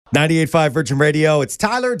98.5 Virgin Radio. It's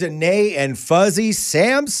Tyler, Danae, and Fuzzy.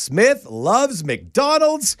 Sam Smith loves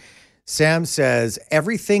McDonald's. Sam says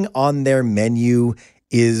everything on their menu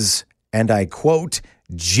is, and I quote,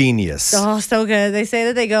 genius. Oh, so good. They say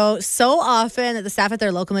that they go so often that the staff at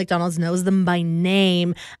their local McDonald's knows them by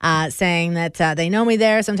name, saying that they know me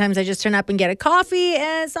there. Sometimes I just turn up and get a coffee,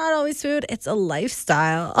 and it's not always food. It's a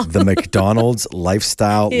lifestyle. The McDonald's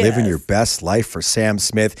lifestyle, Yes. living your best life for Sam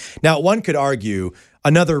Smith. Now, one could argue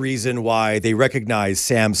another reason why they recognize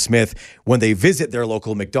Sam Smith when they visit their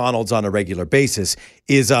local McDonald's on a regular basis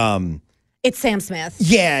is It's Sam Smith.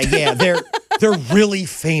 yeah, they're really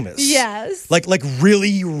famous. Yes. Like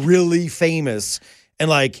really, really famous. And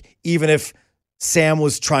like, even if Sam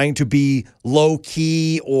was trying to be low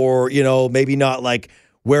key or, maybe not like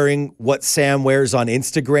wearing what Sam wears on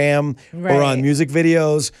Instagram or on Right. music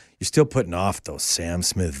videos, you're still putting off those Sam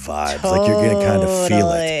Smith vibes. Like you're going to kind of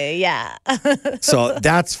feel it. Totally, yeah. So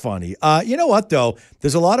that's funny. You know what, though?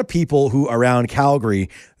 There's a lot of people who around Calgary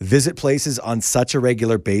visit places on such a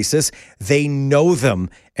regular basis. They know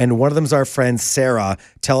them. And one of them is our friend Sarah.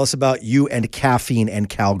 Tell us about you and caffeine and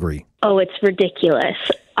Calgary. Oh, it's ridiculous.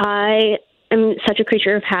 I am such a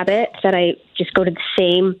creature of habit that I just go to the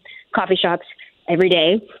same coffee shops every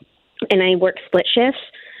day, and I work split shifts.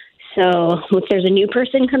 So if there's a new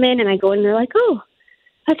person come in and I go in, they're like, oh,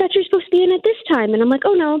 I thought you were supposed to be in at this time. And I'm like,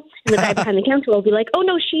 oh, no. And the guy behind the counter will be like, oh,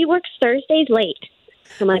 no, she works Thursdays late.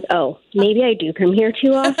 I'm like, oh, maybe I do come here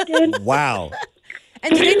too often. Wow.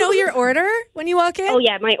 And do they know your order when you walk in? Oh,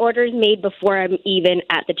 yeah, my order's made before I'm even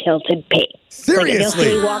at the till to pay. Like, they'll Seriously?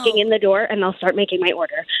 see me walking in the door, and they'll start making my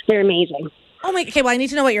order. They're amazing. Oh, my. Okay, well, I need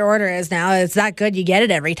to know what your order is now. It's that good. You get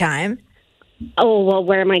it every time. Oh, well,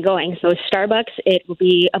 where am I going? So Starbucks, it will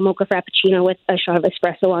be a mocha frappuccino with a shot of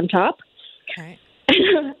espresso on top. Okay.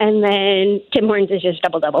 And then Tim Hortons is just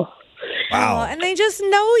double-double. Wow. Oh, and they just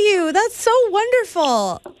know you. That's so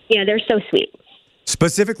wonderful. Yeah, they're so sweet.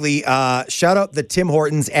 Specifically, shout out the Tim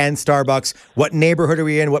Hortons and Starbucks. What neighborhood are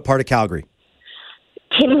we in? What part of Calgary?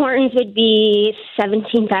 Tim Hortons would be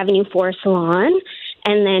 17th Avenue Forest Lawn.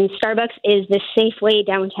 And then Starbucks is the Safeway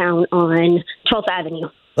downtown on 12th Avenue.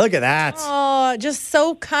 Look at that. Oh, just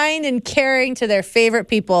so kind and caring to their favorite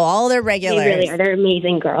people, all their regulars. They really are. They're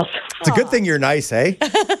amazing girls. It's a good thing you're nice, eh?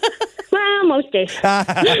 Well, most days. I'm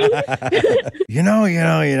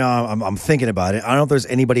thinking about it. I don't know if there's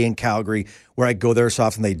anybody in Calgary where I go there so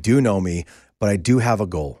often they do know me, but I do have a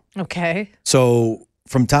goal. Okay. So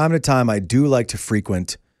from time to time, I do like to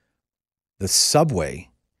frequent the Subway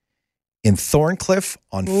in Thorncliffe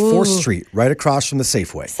on 4th Street, right across from the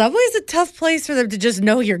Safeway. Subway's a tough place for them to just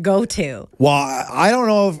know your go-to. Well, I don't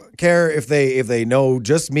know if they know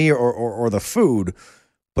just me or the food,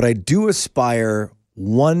 but I do aspire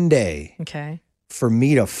one day Okay. for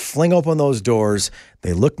me to fling open those doors.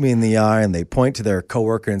 They look me in the eye and they point to their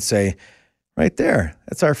coworker and say, right there,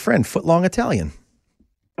 that's our friend, Footlong Italian.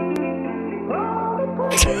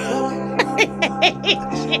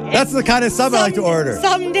 That's the kind of sub I like to order.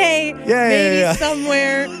 Someday, Yeah, maybe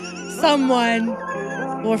somewhere, someone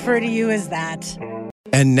will refer to you as that.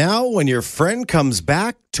 And now when your friend comes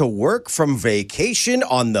back to work from vacation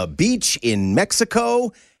on the beach in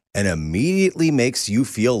Mexico and immediately makes you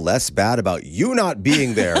feel less bad about you not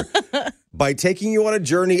being there by taking you on a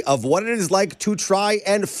journey of what it is like to try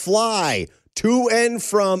and fly to and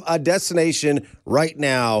from a destination right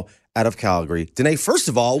now out of Calgary. Danae, first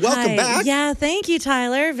of all, welcome Hi. back. Yeah, thank you,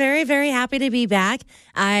 Tyler. Very, very happy to be back.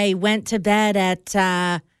 I went to bed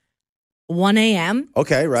at 1 a.m.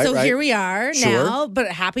 Okay, right, So right. here we are Sure. now, but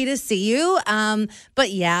happy to see you.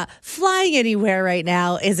 But yeah, flying anywhere right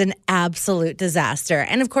now is an absolute disaster.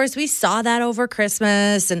 And of course, we saw that over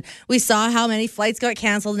Christmas and we saw how many flights got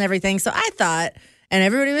canceled and everything. So I thought, and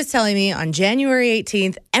everybody was telling me on January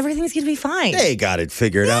 18th, everything's going to be fine. They got it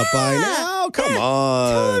figured out by now. Come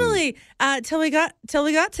on. Totally. Till we got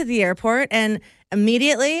to the airport, and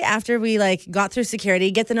immediately after we got through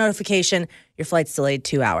security, get the notification, your flight's delayed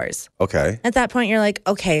 2 hours. Okay. At that point, you're like,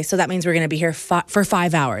 okay, so that means we're going to be here for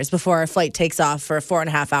 5 hours before our flight takes off for a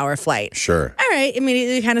 4.5 hour flight. Sure. All right.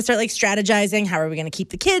 Immediately we kind of start strategizing. How are we going to keep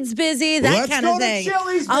the kids busy? That Let's kind go of to thing.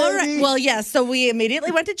 Chili's, All baby. right. Well, yeah. So we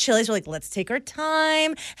immediately went to Chili's. We're like, let's take our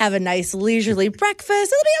time, have a nice leisurely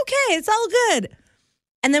breakfast. It'll be okay. It's all good.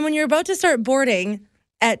 And then when you're about to start boarding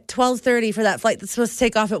at 12:30 for that flight that's supposed to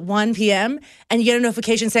take off at 1 p.m. and you get a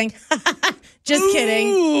notification saying, just kidding.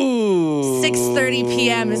 Ooh. 6:30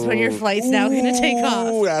 p.m. is when your flight's now going to take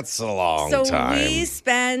off. Ooh, that's a long So time. we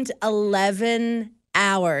spent 11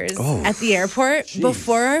 hours Oh, at the airport jeez.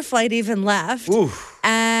 before our flight even left. Oof.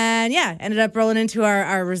 And And ended up rolling into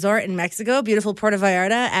our resort in Mexico, beautiful Puerto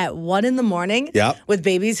Vallarta, at 1 a.m. Yep. with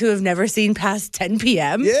babies who have never seen past 10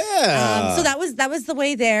 p.m. Yeah. So that was the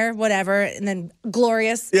way there, whatever. And then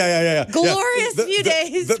glorious. Yeah. Glorious few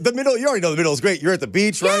days. The middle, you already know the middle is great. You're at the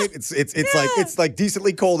beach, right? It's like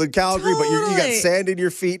decently cold in Calgary, but you got Totally. sand in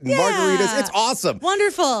your feet and margaritas. It's awesome.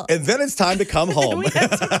 Wonderful. And then it's time to come home. We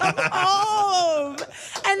had to come home.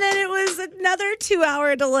 And then it was another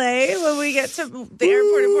 2-hour delay when we get to the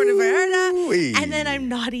airport in Puerto Vallarta. Ooh-wee. And then I'm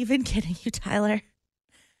not even kidding you, Tyler.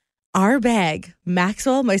 Our bag,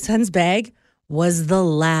 Maxwell, my son's bag, was the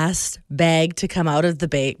last bag to come out of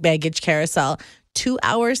the baggage carousel. 2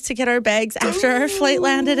 hours to get our bags after our flight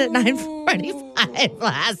landed at 9:45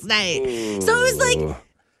 last night. So it was like,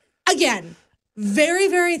 again, very,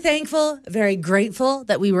 very thankful, very grateful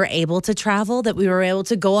that we were able to travel, that we were able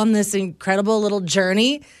to go on this incredible little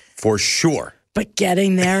journey. For sure. But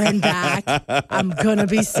getting there and back, I'm going to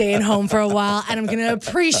be staying home for a while, and I'm going to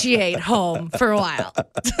appreciate home for a while.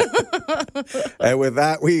 And with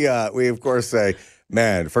that, we of course say,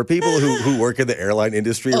 man, for people who work in the airline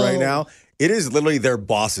industry right now, it is literally their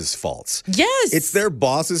boss's faults. Yes. It's their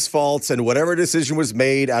boss's faults, and whatever decision was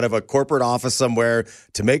made out of a corporate office somewhere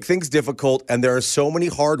to make things difficult. And there are so many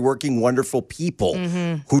hardworking, wonderful people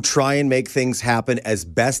who try and make things happen as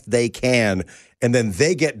best they can. And then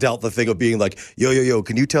they get dealt the thing of being like, yo,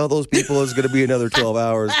 can you tell those people it's going to be another 12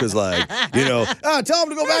 hours? Because, tell them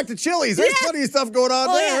to go back to Chili's. There's plenty of stuff going on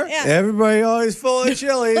there. Yeah. Everybody always full of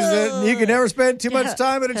Chili's. And you can never spend too much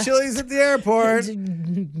time at a Chili's at the airport.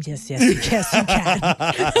 Yes, you can.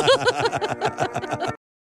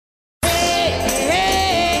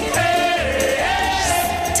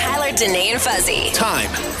 Tyler, Danae, and Fuzzy. Time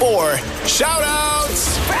for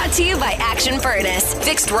shout-outs. Brought to you by Action Furnace.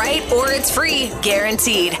 Fixed right or it's free.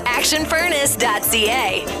 Guaranteed.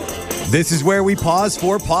 ActionFurnace.ca. This is where we pause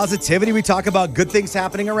for positivity. We talk about good things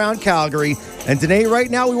happening around Calgary. And today, right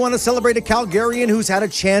now, we want to celebrate a Calgarian who's had a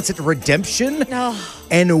chance at redemption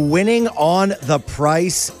and winning on The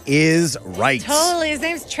Price is Right. Totally. His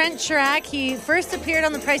name's Trent Chirac. He first appeared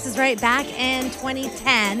on The Price is Right back in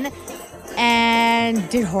 2010 and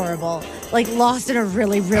did horrible. Like, lost in a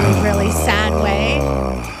really, really, really sad way.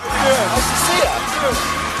 Good. Nice to see you.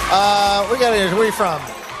 We got here. Where are you from?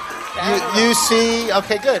 UC.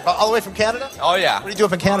 Okay, good. All the way from Canada? Oh, yeah. What do you do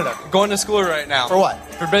up in Canada? Going to school right now. For what?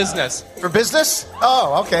 For business. For business?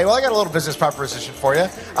 Oh, okay. Well, I got a little business proposition for you.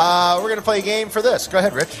 We're going to play a game for this. Go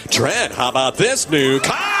ahead, Rich. Trent, how about this new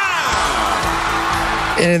car?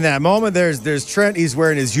 And in that moment, there's Trent. He's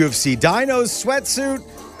wearing his UFC Dinos sweatsuit.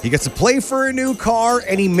 He gets to play for a new car,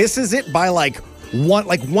 and he misses it by like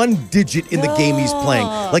one digit in the game he's playing.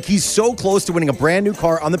 Like, he's so close to winning a brand new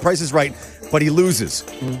car on The Price is Right, but he loses.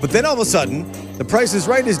 But then all of a sudden, The Price is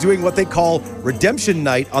Right is doing what they call redemption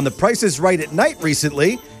night on The Price is Right at night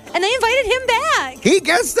recently. And they invited him back. He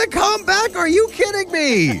gets to come back. Are you kidding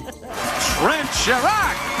me? Trent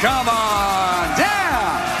Chirac, come on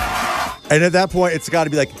down. And at that point, it's got to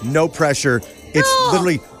be like, no pressure. It's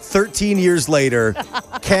literally 13 years later.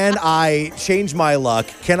 Can I change my luck?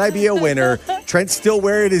 Can I be a winner? Trent's still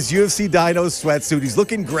wearing his UFC Dinos sweatsuit. He's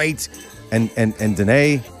looking great. And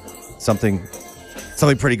Danae, something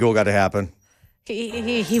pretty cool got to happen.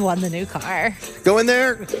 He won the new car. Go in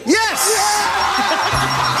there. Yes!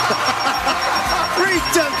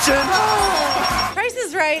 Redemption. Price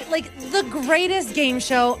is Right, like the greatest game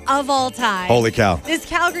show of all time. Holy cow. This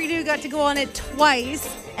Calgary dude got to go on it twice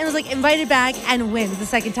and was like invited back and wins the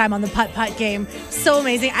second time on the putt-putt game. So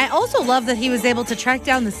amazing. I also love that he was able to track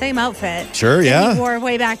down the same outfit. Sure, that yeah. he wore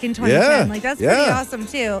way back in 2010. Yeah, Like, that's yeah. pretty awesome,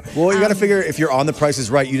 too. Well, you got to figure if you're on The Price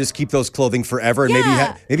is Right, you just keep those clothing forever. And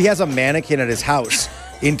Yeah. maybe he has a mannequin at his house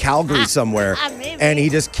in Calgary somewhere. Maybe. And he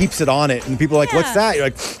just keeps it on it. And people are like, what's that? You're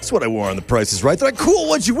like, that's what I wore on The Price is Right. They're like, cool,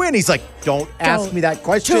 what'd you win? He's like, don't ask me that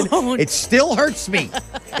question. Don't. It still hurts me.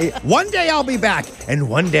 One day I'll be back, and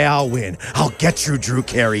one day I'll win. I'll get you, Drew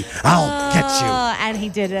Carey. I'll get you. And he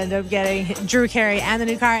did end up getting Drew Carey and the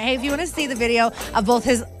new car. Hey, if you want to see the video of both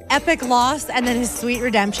his epic loss and then his sweet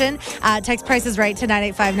redemption, text Price is Right to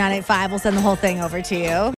 985-985. We'll send the whole thing over to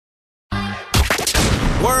you.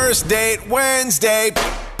 Worst Date Wednesday.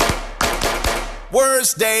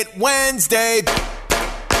 Worst Date Wednesday.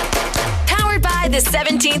 Powered by the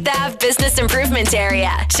 17th Ave Business Improvement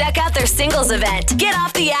Area. Check out their singles event. Get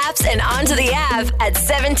off the apps and onto the Ave at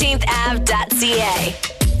 17thave.ca.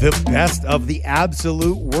 The best of the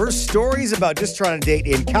absolute worst stories about just trying to date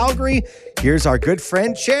in Calgary. Here's our good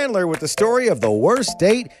friend Chandler with the story of the worst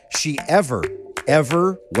date she ever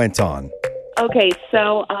went on. Okay,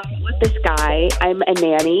 so with this guy, I'm a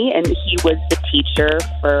nanny, and he was the teacher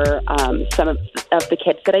for some of the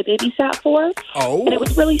kids that I babysat for. Oh. And it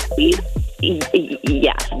was really sweet.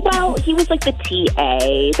 Yes. Well, he was like the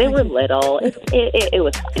TA. They were little. It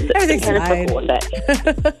was fine. The Everything's parents fine. were cool with it.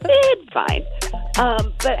 It's fine.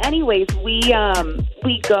 But anyways, we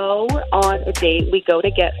go on a date. We go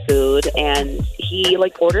to get food, and he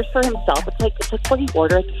orders for himself. It's like what you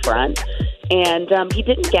order at the front. And he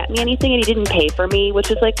didn't get me anything, and he didn't pay for me,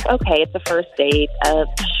 which is okay, it's a first date,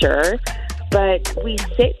 sure. But we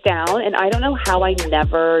sit down, and I don't know how I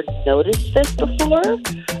never noticed this before,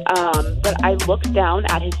 but I look down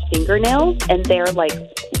at his fingernails, and they're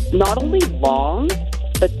not only long,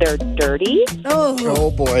 but they're dirty.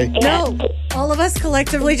 Oh, boy. No, all of us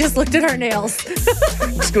collectively just looked at our nails.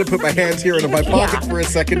 I'm just going to put my hands here in my pocket for a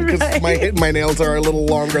second because my nails are a little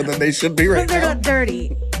longer than they should be right They're now. not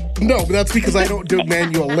dirty. No, but that's because I don't do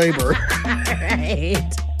manual labor. Right.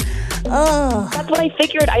 Oh. That's what I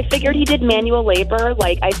figured. I figured he did manual labor.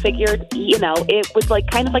 I figured, it was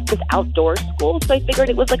kind of this outdoor school. So I figured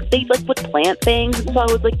it was they would plant things. And so I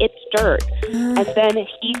was it's dirt. And then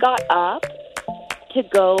he got up to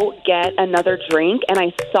go get another drink, and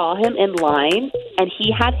I saw him in line, and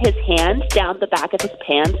he had his hand down the back of his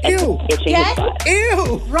pants and Ew. itching his butt.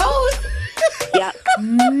 Ew. Rose? Yeah.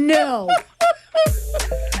 No.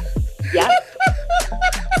 Yeah.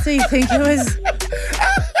 So you think it was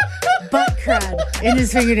butt crud in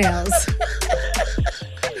his fingernails?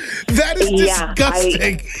 That is Yeah,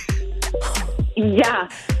 disgusting. Yeah.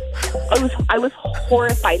 I was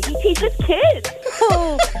horrified. He teaches kids.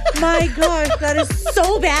 Oh my gosh, that is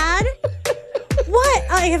so bad. What?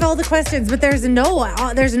 I have all the questions, but there's no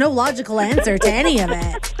logical answer to any of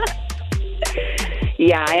it.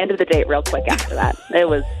 Yeah, I ended the date real quick after that. It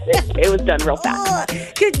was done real fast.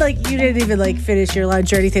 Good, you didn't even finish your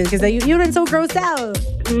lunch or anything because you've been so grossed out.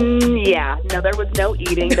 Yeah, no, there was no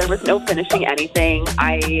eating. There was no finishing anything.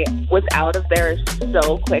 I was out of there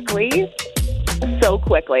so quickly,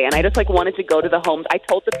 and I just wanted to go to the home. I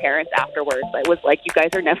told the parents afterwards. I was you guys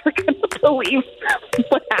are never going to believe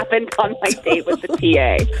what happened on my date with the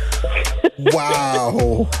TA.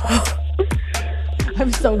 Wow.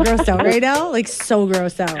 I'm so grossed out right now. So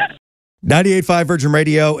grossed out. 98.5 Virgin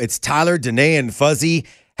Radio, it's Tyler, Danae, and Fuzzy.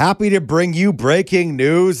 Happy to bring you breaking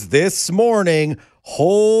news this morning.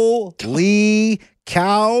 Holy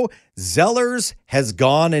cow. Zellers has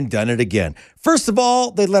gone and done it again. First of all,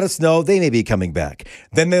 they let us know they may be coming back.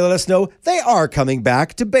 Then they let us know they are coming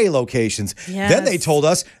back to Bay locations. Yes. Then they told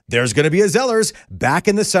us there's going to be a Zellers back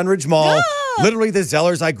in the Sunridge Mall. No! Literally the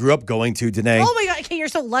Zellers I grew up going to, Danae. Oh my God, okay, you're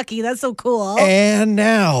so lucky. That's so cool. And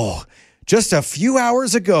now, just a few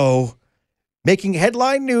hours ago, making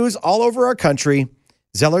headline news all over our country,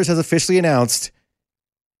 Zellers has officially announced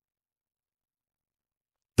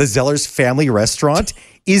the Zellers Family Restaurant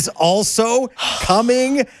is also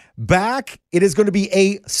coming back. It is going to be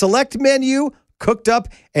a select menu cooked up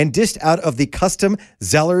and dished out of the custom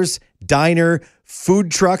Zellers Diner food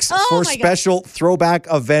trucks for my special throwback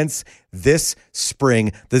events this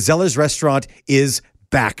spring. The Zellers Restaurant is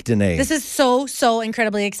back, Danae. This is so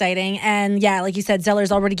incredibly exciting. And yeah, like you said,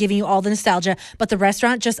 Zellers already giving you all the nostalgia, but the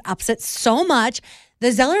restaurant just ups it so much. The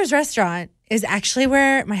Zellers Restaurant is actually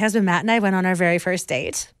where my husband Matt and I went on our very first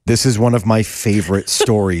date. This is one of my favorite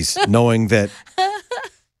stories, knowing that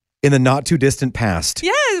in the not too distant past,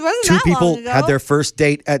 Yeah, it wasn't two that people long ago. had their first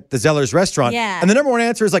date at the Zellers Restaurant. Yeah. And the number one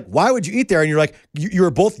answer is why would you eat there? And you're you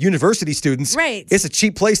were both university students. Right. It's a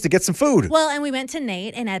cheap place to get some food. Well, and we went to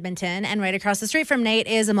Nate in Edmonton, and right across the street from Nate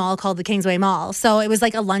is a mall called the Kingsway Mall. So it was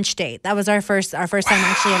a lunch date. That was our first time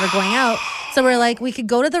actually ever going out. So we're we could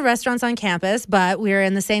go to the restaurants on campus, but we were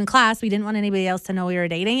in the same class. We didn't want anybody else to know we were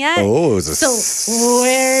dating yet. Oh, it was a So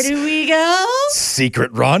where do we go?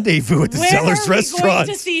 secret rendezvous at the Where Zellers are we Restaurant. going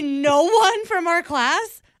to see no one from our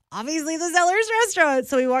class? Obviously, the Zellers Restaurant.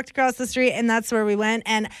 So we walked across the street, and that's where we went.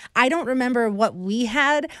 And I don't remember what we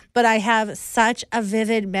had, but I have such a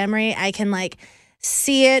vivid memory. I can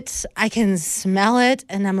see it, I can smell it,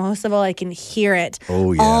 and then most of all, I can hear it.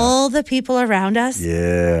 Oh, yeah. All the people around us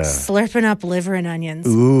Yeah. slurping up liver and onions.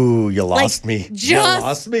 Ooh, you lost me. You just-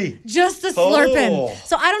 lost me. Just a slurping. Oh.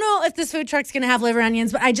 So I don't know if this food truck's going to have liver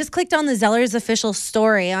onions, but I just clicked on the Zellers official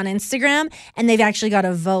story on Instagram, and they've actually got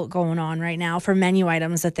a vote going on right now for menu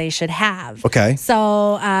items that they should have. Okay.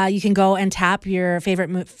 So you can go and tap your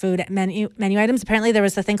favorite food menu items. Apparently there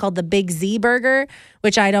was a thing called the Big Z Burger,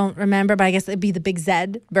 which I don't remember, but I guess it'd be the Big Z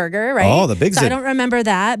Burger, right? Oh, the Big So Z. I don't remember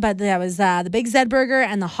that, but that was the Big Z Burger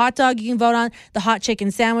and the hot dog you can vote on, the hot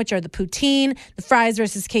chicken sandwich or the poutine, the fries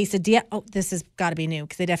versus quesadilla. Oh, this has got to be new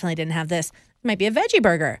because they definitely didn't have this. It might be a veggie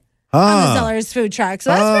burger. on the Zellers food truck. So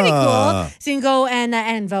that's pretty Ah. cool. So you can go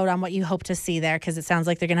and vote on what you hope to see there, because it sounds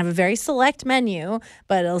like they're going to have a very select menu,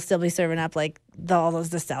 but it'll still be serving up like all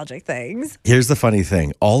those nostalgic things. Here's the funny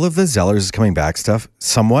thing. All of the Zellers coming back stuff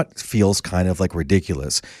somewhat feels kind of like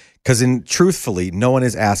ridiculous. Because truthfully, no one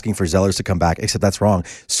is asking for Zellers to come back, except that's wrong.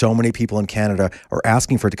 So many people in Canada are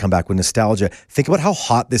asking for it to come back with nostalgia. Think about how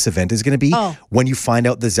hot this event is going to be when you find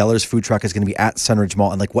out the Zellers food truck is going to be at Sunridge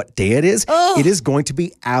Mall and like what day it is. It is going to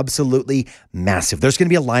be absolutely massive. There's going to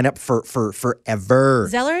be a lineup for forever.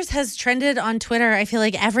 Zellers has trended on Twitter, I feel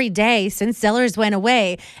like, every day since Zellers went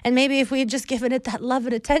away. And maybe if we had just given it that love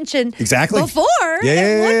and attention Exactly. before,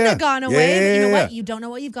 it wouldn't have gone away. Yeah, But you know yeah. what? You don't know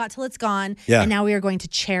what you've got till it's gone. Yeah. And now we are going to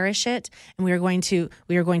cherish it, and we are going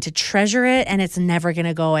to treasure it, and it's never going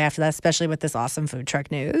to go away after that, especially with this awesome food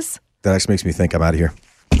truck news. That actually makes me think I'm out of here.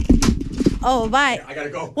 Oh, bye. I got to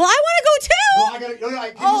go. Well, I want to go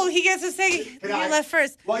too. Oh, He gets to say you left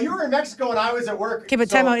first. Well, you were in Mexico and I was at work. Okay, but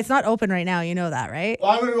time out. It's not open right now. You know that, right? Well,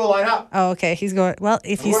 I'm going to go line up. Oh, okay. He's going. Well,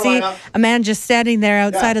 if you We're see lined up. a man just standing there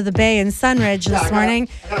outside of the bay in Sunridge this morning,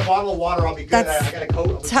 I got a bottle of water. I'll be good. That's I got a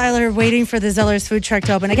coat. Tyler waiting for the Zellers food truck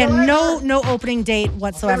to open. Again, right no opening date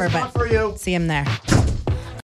whatsoever, There's a but spot for you. see him there.